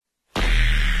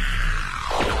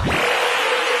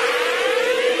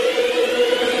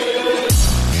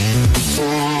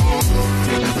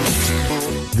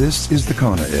This is the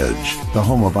Kona Edge, the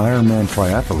home of Ironman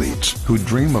triathletes who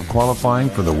dream of qualifying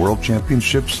for the World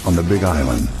Championships on the Big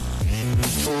Island.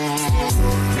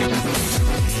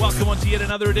 Welcome on to yet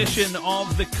another edition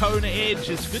of the Kona Edge.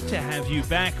 It's good to have you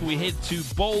back. We head to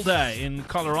Boulder in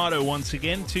Colorado once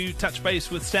again to touch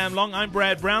base with Sam Long. I'm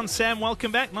Brad Brown. Sam,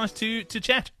 welcome back. Nice to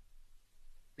chat.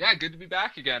 Yeah, good to be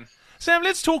back again. Sam,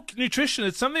 let's talk nutrition.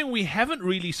 It's something we haven't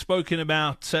really spoken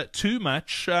about too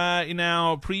much in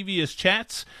our previous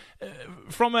chats.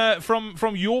 From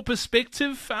your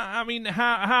perspective, I mean,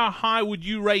 how high would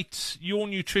you rate your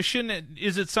nutrition?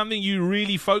 Is it something you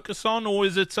really focus on, or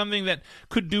is it something that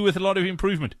could do with a lot of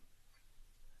improvement?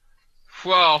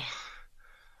 Well,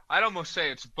 I'd almost say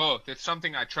it's both. It's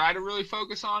something I try to really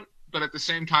focus on, but at the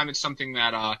same time, it's something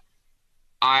that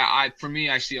for me,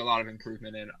 I see a lot of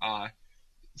improvement in.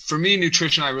 For me,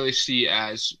 nutrition I really see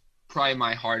as probably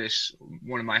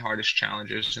one of my hardest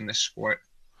challenges in this sport.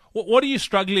 What are you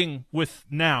struggling with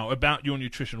now about your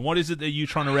nutrition? What is it that you're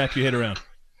trying to wrap your head around?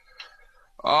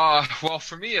 Well,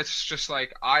 for me, it's just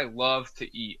like I love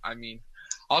to eat. I mean,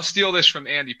 I'll steal this from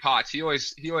Andy Potts. He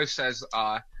always says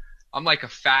I'm like a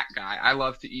fat guy. I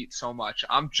love to eat so much.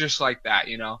 I'm just like that,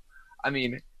 you know. I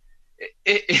mean,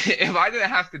 if I didn't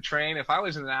have to train, if I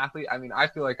was an athlete, I mean, I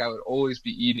feel like I would always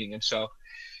be eating, and so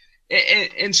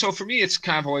for me, it's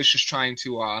kind of always just trying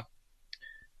to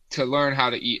learn how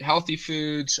to eat healthy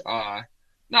foods.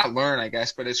 Not learn, I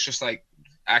guess, but it's just like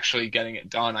actually getting it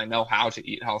done. I know how to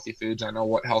eat healthy foods. I know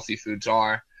what healthy foods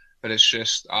are, but it's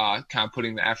just kind of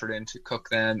putting the effort in to cook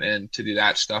them and to do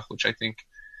that stuff, which I think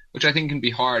can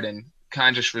be hard, and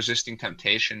kind of just resisting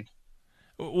temptation.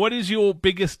 What is your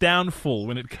biggest downfall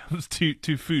when it comes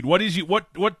to food? What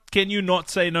can you not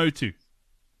say no to?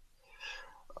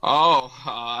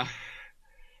 I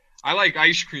like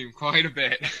ice cream quite a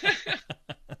bit.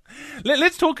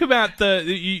 Let's talk about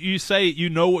you say you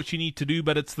know what you need to do,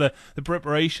 but it's the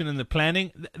preparation and the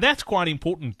planning. That's quite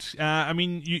important. I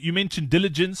mean, you mentioned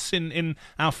diligence in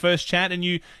our first chat, and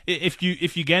if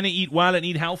you're going to eat well and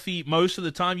eat healthy most of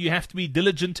the time, you have to be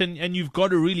diligent, and you've got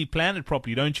to really plan it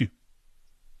properly, don't you?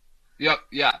 Yep.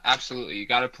 Yeah, absolutely. You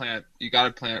got to plan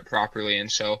it properly.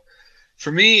 And so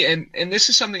for me, and this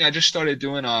is something I just started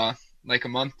doing like a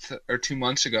month or 2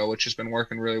 months ago, which has been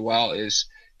working really well, is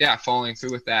following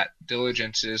through with that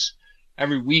diligence is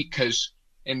every week,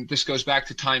 and this goes back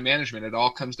to time management. It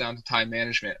all comes down to time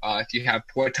management. If you have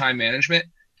poor time management,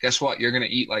 guess what? You're going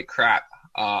to eat like crap.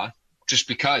 Just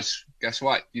because, guess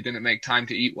what? You didn't make time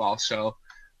to eat well. So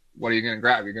what are you going to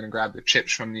grab? You're going to grab the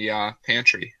chips from the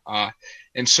pantry.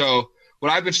 And so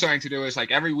what I've been starting to do is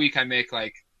like every week I make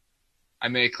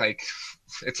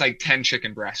it's like 10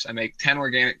 chicken breasts. I make 10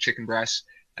 organic chicken breasts,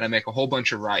 and I make a whole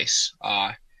bunch of rice.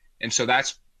 And so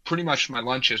that's pretty much my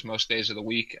lunches most days of the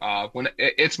week. When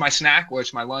it's my snack, or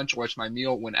it's my lunch, or it's my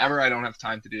meal, whenever I don't have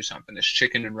time to do something, it's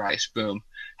chicken and rice. Boom,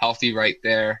 healthy right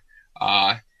there.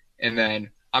 And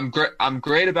then I'm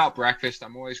great about breakfast.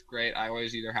 I'm always great. I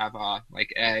always either have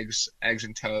like eggs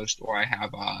and toast, or I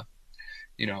have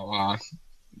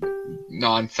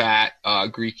non-fat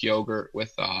Greek yogurt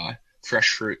with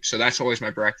fresh fruit. So that's always my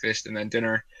breakfast, and then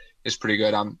dinner is pretty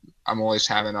good. I'm always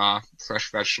having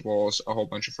fresh vegetables, a whole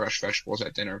bunch of fresh vegetables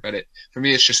at dinner. But for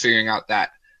me, it's just figuring out that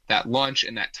lunch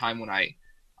and that time when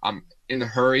I'm in a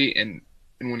hurry, and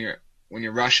when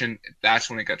you're rushing, that's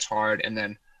when it gets hard. And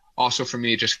then also for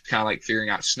me, just kind of like figuring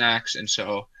out snacks. And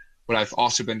so what I've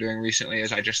also been doing recently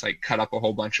is I just like cut up a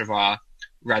whole bunch of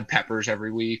red peppers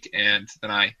every week, and then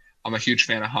I'm a huge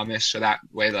fan of hummus. So that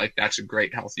way, like, that's a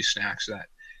great healthy snack, so that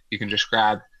you can just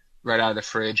grab right out of the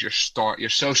fridge. You're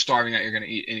so starving that you're going to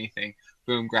eat anything.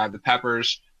 Boom, grab the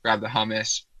peppers, grab the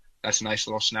hummus. That's a nice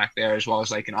little snack there, as well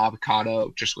as like an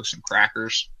avocado just with some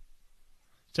crackers.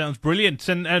 Sounds brilliant.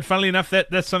 And funnily enough,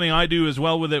 that's something I do as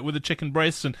well with the chicken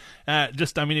breasts. And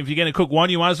if you're going to cook one,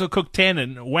 you might as well cook 10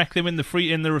 and whack them in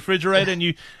the refrigerator,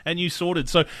 and you sorted.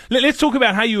 So let's talk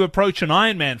about how you approach an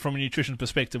Ironman from a nutrition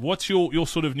perspective. What's your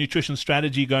sort of nutrition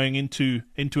strategy going into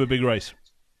a big race?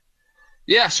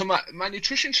 Yeah, so my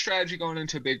nutrition strategy going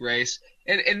into a big race,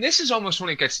 and this is almost when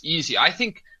it gets easy. I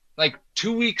think like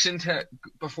 2 weeks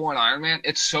before an Ironman,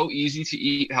 it's so easy to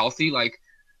eat healthy, like,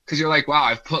 because you're like, wow,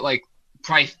 I've put like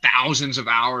probably thousands of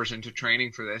hours into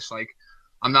training for this. Like,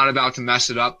 I'm not about to mess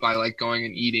it up by like going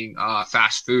and eating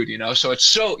fast food, you know?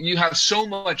 So you have so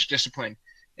much discipline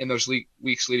in those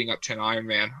weeks leading up to an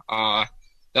Ironman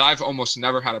that I've almost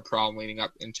never had a problem leading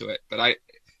up into it. But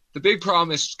the big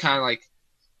problem is kind of like,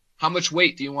 how much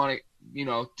weight do you want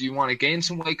to gain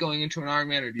some weight going into an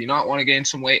Ironman, or do you not want to gain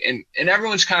some weight? And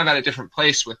everyone's kind of at a different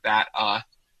place with that,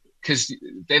 because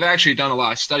they've actually done a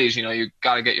lot of studies. You know, you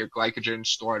got to get your glycogen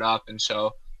stored up, and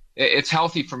so it's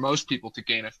healthy for most people to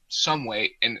gain some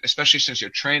weight, and especially since your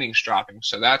training's dropping.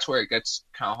 So that's where it gets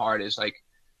kind of hard is like,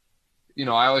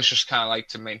 I always just kind of like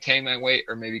to maintain my weight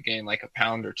or maybe gain like a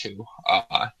pound or two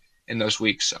in those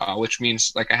weeks, which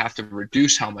means like I have to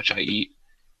reduce how much I eat,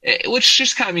 which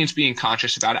just kind of means being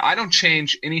conscious about it. I don't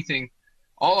change anything.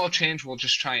 All I'll change will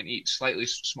just try and eat slightly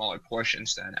smaller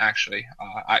portions then, actually,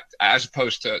 as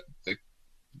opposed to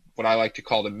what I like to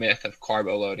call the myth of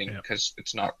carbo loading, because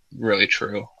it's not really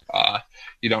true.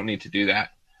 You don't need to do that.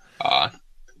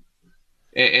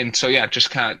 And so, yeah, just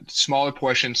kind of smaller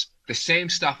portions, the same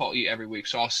stuff I'll eat every week.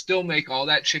 So I'll still make all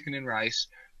that chicken and rice.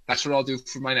 That's what I'll do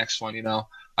for my next one.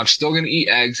 I'm still going to eat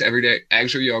eggs every day,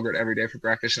 eggs or yogurt every day for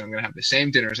breakfast. And I'm going to have the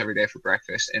same dinners every day for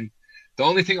breakfast. And the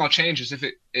only thing I'll change is if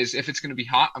it's going to be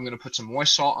hot, I'm going to put some more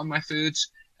salt on my foods,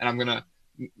 and I'm going to,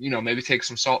 maybe take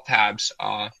some salt tabs,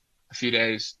 a few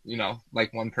days,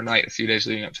 like one per night, a few days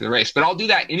leading up to the race. But I'll do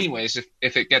that anyways.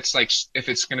 If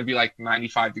it's going to be like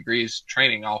 95 degrees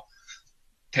training, I'll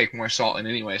take more salt in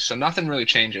anyway. So nothing really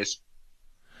changes.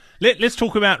 Let's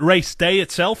talk about race day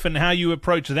itself and how you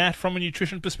approach that from a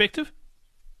nutrition perspective.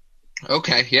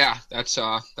 Okay. Yeah, that's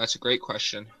a great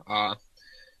question.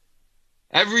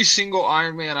 Every single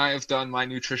Ironman I have done, my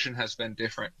nutrition has been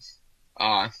different.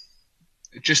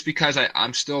 Just because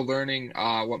I'm still learning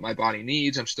what my body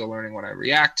needs. I'm still learning what I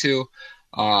react to.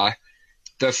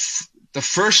 The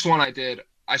first one I did,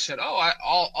 I said,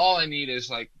 all I need is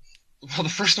like, well, the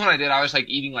first one I did, I was like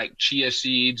eating like chia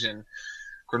seeds and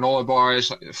granola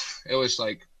bars. It was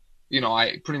like,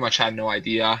 I pretty much had no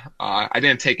idea. I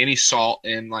didn't take any salt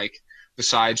in, like,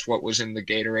 besides what was in the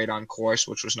Gatorade on course,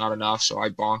 which was not enough. So I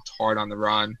bonked hard on the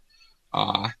run.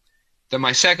 Then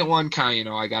my second one kind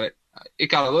of, it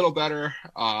got a little better.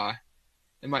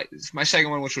 And my second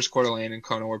one, which was Coeur d'Alene and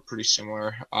Kona, were pretty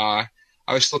similar. I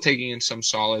was still taking in some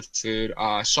solid food,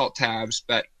 salt tabs.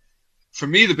 But for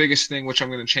me, the biggest thing, which I'm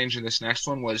going to change in this next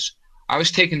one, was I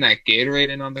was taking that Gatorade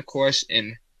in on the course.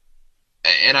 And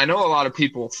I know a lot of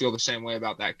people feel the same way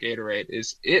about that Gatorade.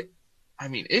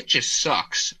 It just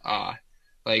sucks. I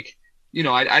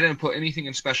didn't put anything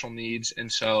in special needs.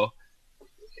 And so,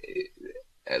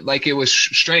 it was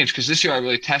strange because this year I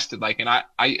really tested, and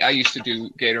I used to do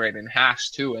Gatorade in halves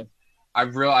too. And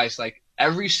I've realized,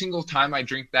 every single time I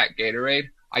drink that Gatorade,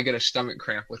 I get a stomach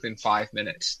cramp within 5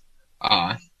 minutes.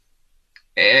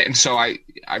 And so I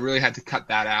really had to cut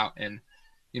that out. And,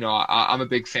 I'm a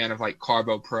big fan of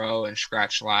Carbo Pro and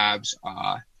Scratch Labs.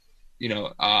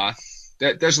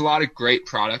 There's a lot of great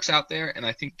products out there, and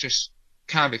I think just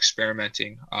kind of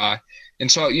experimenting.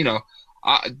 And so,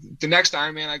 the next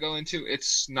Ironman I go into,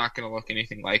 it's not going to look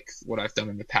anything like what I've done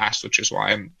in the past, which is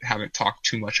why I haven't talked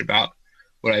too much about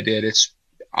what I did.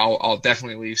 I'll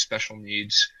definitely leave special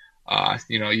needs.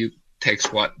 You takes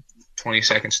 20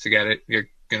 seconds to get it. You're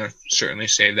going to certainly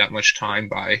save that much time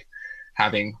by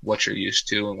having what you're used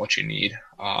to and what you need.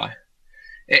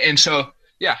 And so,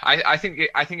 yeah, I think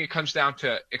it comes down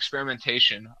to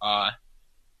experimentation,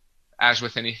 as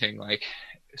with anything,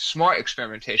 smart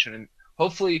experimentation, and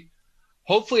hopefully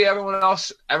everyone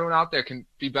out there can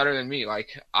be better than me.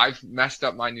 I've messed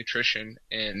up my nutrition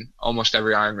in almost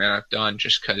every Ironman I've done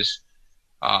just because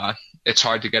it's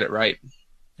hard to get it right.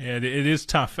 Yeah, it is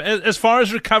tough. As far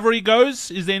as recovery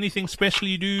goes, is there anything special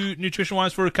you do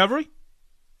nutrition-wise for recovery?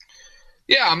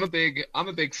 Yeah, I'm a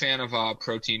big fan of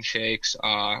protein shakes,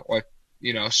 or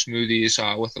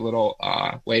smoothies with a little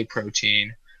whey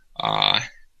protein.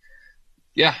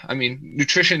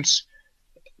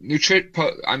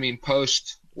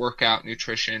 Post workout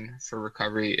nutrition for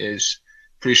recovery is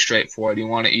pretty straightforward. You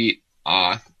want to eat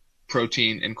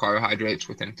protein and carbohydrates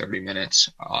within 30 minutes.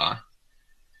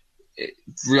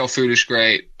 Real food is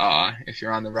great. If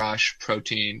you're on the rush,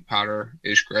 protein powder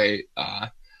is great.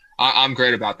 I'm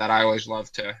great about that. I always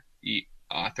love to eat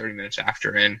 30 minutes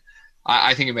after, and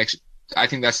I think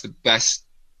that's the best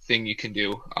thing you can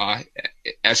do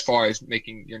as far as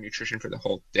making your nutrition for the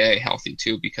whole day healthy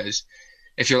too. Because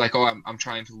if you're like, I'm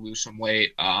trying to lose some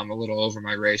weight, I'm a little over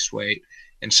my race weight,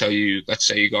 and so let's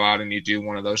say you go out and you do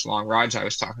one of those long rides I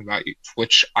was talking about,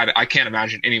 which I can't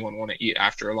imagine anyone want to eat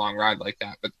after a long ride like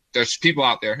that. But there's people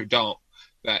out there who don't.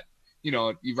 That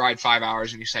you ride 5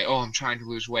 hours and you say, I'm trying to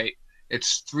lose weight.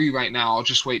 It's 3 right now. I'll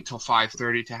just wait till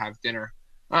 5:30 to have dinner.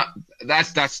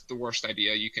 That's the worst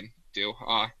idea you can do.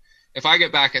 If I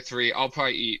get back at 3, I'll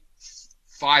probably eat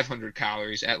 500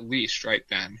 calories at least right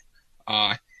then.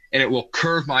 And it will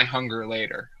curb my hunger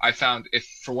later. I found if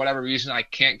for whatever reason I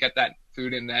can't get that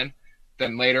food in then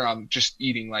later I'm just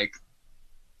eating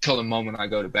till the moment I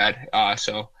go to bed.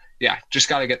 So yeah, just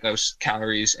got to get those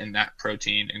calories and that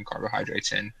protein and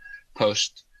carbohydrates in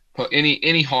post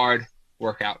any hard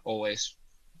workout always.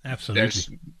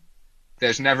 Absolutely.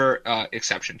 There's never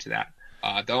exception to that.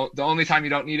 The only time you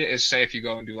don't need it is, say, if you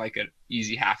go and do like an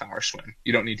easy half-hour swim.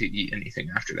 You don't need to eat anything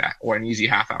after that, or an easy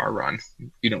half-hour run.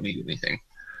 You don't need anything.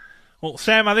 Well,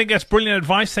 Sam, I think that's brilliant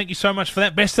advice. Thank you so much for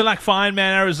that. Best of luck for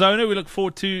Ironman Arizona. We look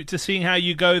forward to seeing how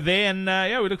you go there, and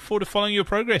we look forward to following your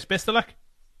progress. Best of luck.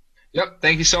 Yep,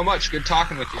 thank you so much. Good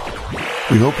talking with you.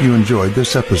 We hope you enjoyed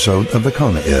this episode of the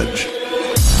Kona Edge.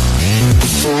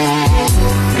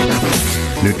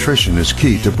 Nutrition is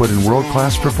key to put in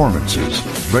world-class performances.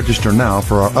 Register now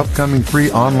for our upcoming free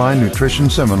online nutrition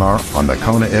seminar on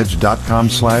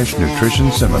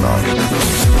thekonaedge.com/nutrition seminar.